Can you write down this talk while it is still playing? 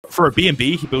for a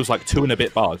B&B, he builds like 2 and a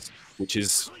bit bars, which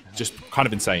is just kind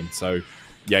of insane. So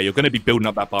yeah, you're going to be building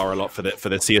up that bar a lot for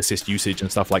the C assist usage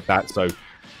and stuff like that. So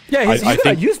yeah, he's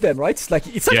gonna use them, right? It's like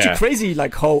it's actually crazy,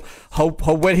 like how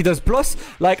well he does. Plus,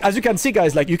 like as you can see,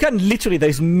 guys, like you can literally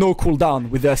there's no cooldown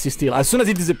with the assist steal. As soon as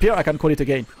it disappears, I can call it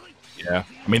again. Yeah,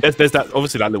 I mean, there's that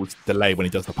obviously that little delay when he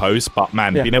does the pose, but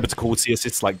man, being able to call C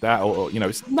assists like that, or you know,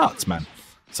 it's nuts, man.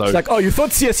 So it's like, oh, you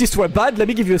thought C assists were bad? Let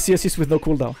me give you a C assist with no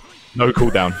cooldown. No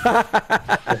cooldown.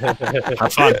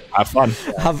 Have fun. Have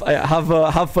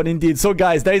fun. Have fun indeed. So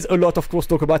guys, there is a lot of course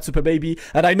talk about Super Baby,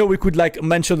 and I know we could like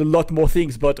mention a lot more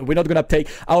things, but we're not gonna take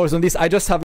hours on this. I just have